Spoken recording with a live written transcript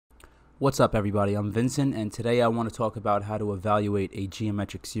What's up, everybody? I'm Vincent, and today I want to talk about how to evaluate a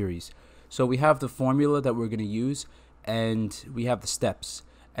geometric series. So we have the formula that we're going to use, and we have the steps.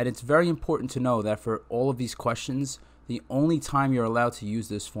 And it's very important to know that for all of these questions, the only time you're allowed to use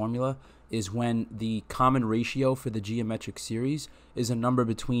this formula is when the common ratio for the geometric series is a number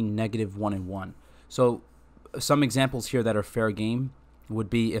between -1 and 1. So some examples here that are fair game would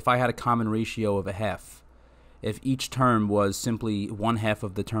be if I had a common ratio of a half. If each term was simply 1/2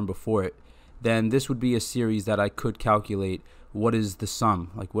 of the term before it, then this would be a series that I could calculate what is the sum,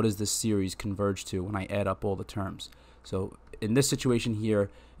 like what does this series converge to when I add up all the terms. So in this situation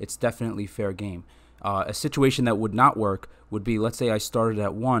here, it's definitely fair game. A situation that would not work would be, let's say I started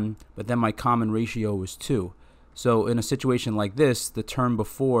at 1, but then my common ratio was 2. So in a situation like this, the term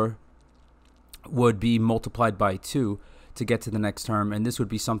before would be multiplied by 2 to get to the next term, and this would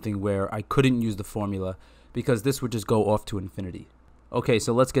be something where I couldn't use the formula because this would just go off to infinity. Okay,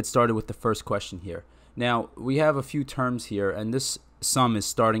 so let's get started with the first question here. Now, we have a few terms here, and this sum is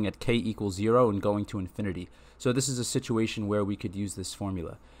starting at k equals 0 and going to infinity. So this is a situation where we could use this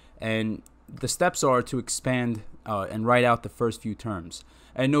formula. And the steps are to expand and write out the first few terms.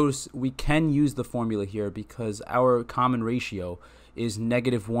 And notice we can use the formula here because our common ratio is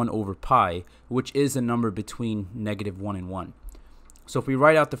 -1 over pi, which is a number between -1 and 1. So if we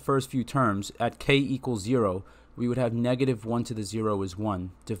write out the first few terms, at k equals 0, we would have -1 to the 0 is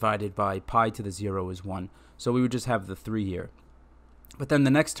 1, divided by pi to the 0 is 1. So we would just have the 3 here. But then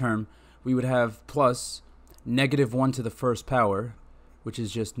the next term, we would have plus -1 to the first power, which is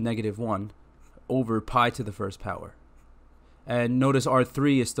just -1, over pi to the first power. And notice our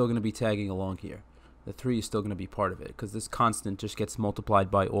 3 is still going to be tagging along here. The 3 is still going to be part of it, because this constant just gets multiplied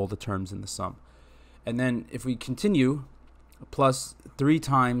by all the terms in the sum. And then if we continue, plus 3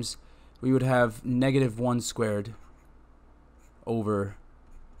 times, we would have -1 squared over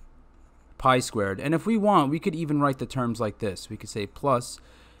pi squared. And if we want, we could even write the terms like this. We could say plus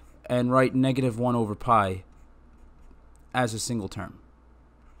and write -1 over pi as a single term.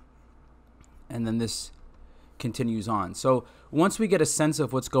 And then this continues on. So once we get a sense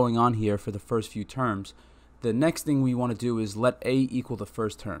of what's going on here for the first few terms, the next thing we want to do is let a equal the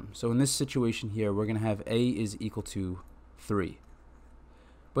first term. So in this situation here, we're going to have a is equal to 3.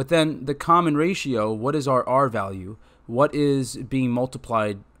 But then the common ratio, what is our R value? What is being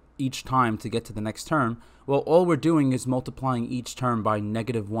multiplied each time to get to the next term? Well, all we're doing is multiplying each term by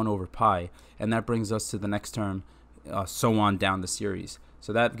 -1 over pi, and that brings us to the next term, so on down the series.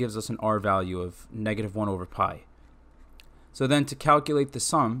 So that gives us an R value of -1 over pi. So then to calculate the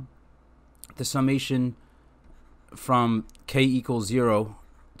sum, the summation from k equals 0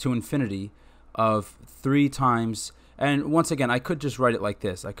 to infinity of 3 times, and once again, I could just write it like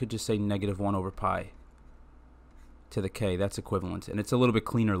this. I could just say -1 over pi to the k. That's equivalent. And it's a little bit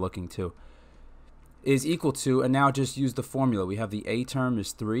cleaner looking too. Is equal to, and now just use the formula. We have the a term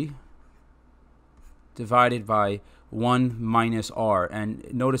is 3 divided by 1 minus r. And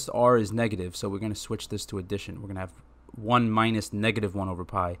notice r is negative, so we're going to switch this to addition. We're going to have 1 minus -1 over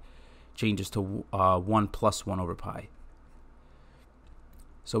pi changes to 1 plus 1 over pi.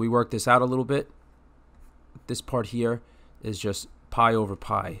 So we work this out a little bit. This part here is just pi over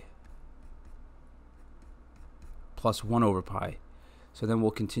pi plus 1 over pi. So then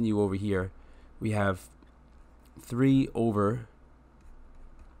we'll continue over here. We have 3 over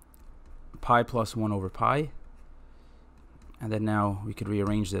pi plus 1 over pi. And then now we could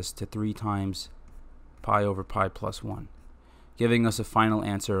rearrange this to 3 times pi over pi plus 1, giving us a final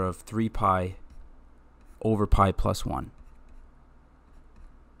answer of 3 pi over pi plus 1.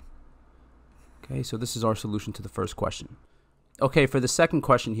 Okay, so this is our solution to the first question. Okay, for the second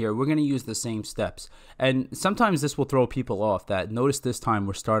question here, we're going to use the same steps. And sometimes this will throw people off that notice this time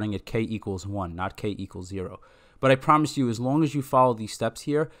we're starting at k equals 1, not k equals 0. But I promise you, as long as you follow these steps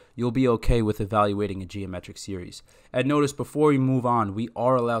here, you'll be okay with evaluating a geometric series. And notice before we move on, we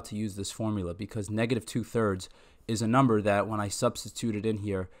are allowed to use this formula because -2/3 is a number that when I substitute it in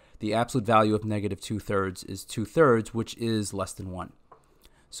here, the absolute value of -2/3 is 2/3, which is less than 1.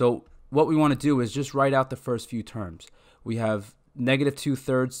 So what we want to do is just write out the first few terms. We have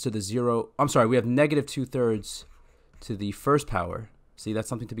 -2/3 to the 0. I'm sorry, we have -2/3 to the first power. See, that's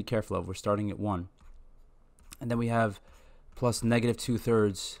something to be careful of. We're starting at 1. And then we have plus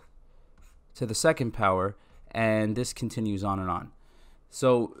 -2/3 to the second power, and this continues on and on.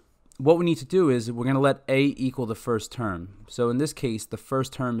 So what we need to do is we're going to let a equal the first term. So in this case, the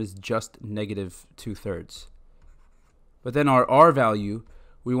first term is just -2/3. But then our R value,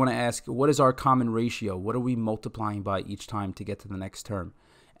 we want to ask, what is our common ratio? What are we multiplying by each time to get to the next term?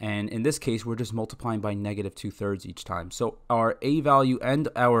 And in this case, we're just multiplying by negative 2/3 each time. So our A value and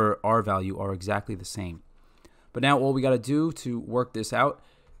our R value are exactly the same. But now all we got to do to work this out,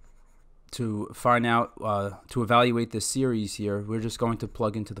 to find out, to evaluate this series here, we're just going to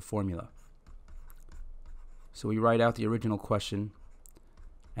plug into the formula. So we write out the original question,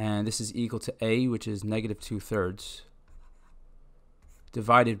 and this is equal to A, which is negative 2/3,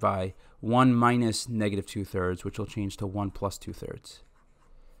 divided by 1 minus negative 2/3, which will change to 1 plus 2/3.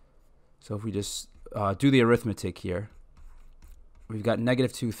 So if we just do the arithmetic here, we've got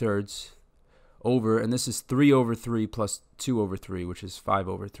negative 2/3 over, and this is 3 over 3 plus 2 over 3, which is 5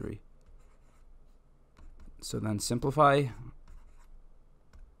 over 3. So then simplify,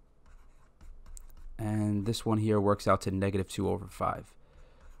 and this one here works out to negative 2 over 5.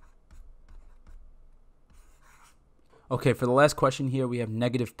 Okay, for the last question here, we have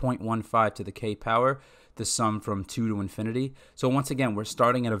negative 0.15 to the k power, the sum from 2 to infinity. So once again, we're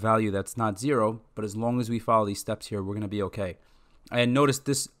starting at a value that's not 0, but as long as we follow these steps here, we're going to be okay. And notice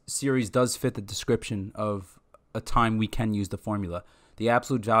this series does fit the description of a time we can use the formula. The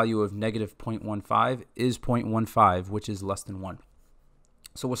absolute value of negative 0.15 is 0.15, which is less than 1.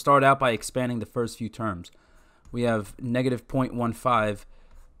 So we'll start out by expanding the first few terms. We have negative 0.15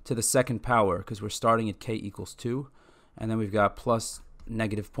 to the second power, because we're starting at k equals 2. And then we've got plus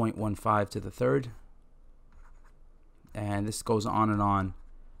negative 0.15 to the third. And this goes on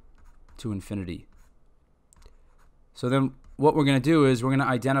to infinity. So then what we're going to do is we're going to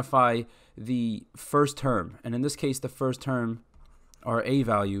identify the first term. And in this case, the first term, our A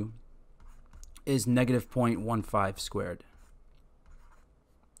value, is negative 0.15 squared.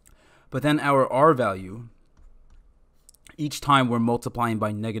 But then our R value, each time we're multiplying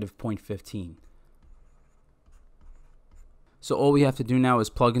by negative 0.15. So all we have to do now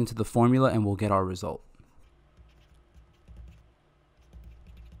is plug into the formula and we'll get our result.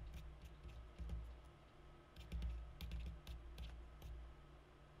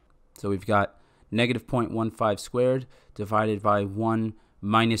 So we've got negative 0.15 squared divided by 1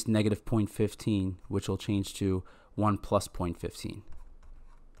 minus negative 0.15, which will change to 1 plus 0.15.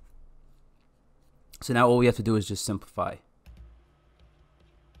 So now all we have to do is just simplify.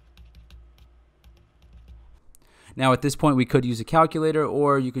 Now at this point we could use a calculator,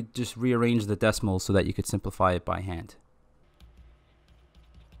 or you could just rearrange the decimals so that you could simplify it by hand.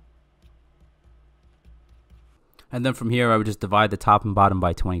 And then from here I would just divide the top and bottom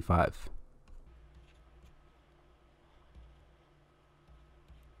by 25.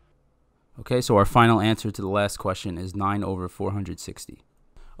 Okay, so our final answer to the last question is 9 over 460.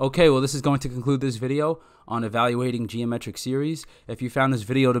 Okay, well this is going to conclude this video on evaluating geometric series. If you found this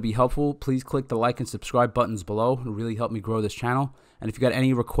video to be helpful, please click the like and subscribe buttons below. It'll really help me grow this channel. And if you got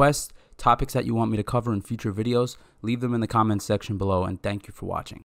any requests, topics that you want me to cover in future videos, leave them in the comments section below, and thank you for watching.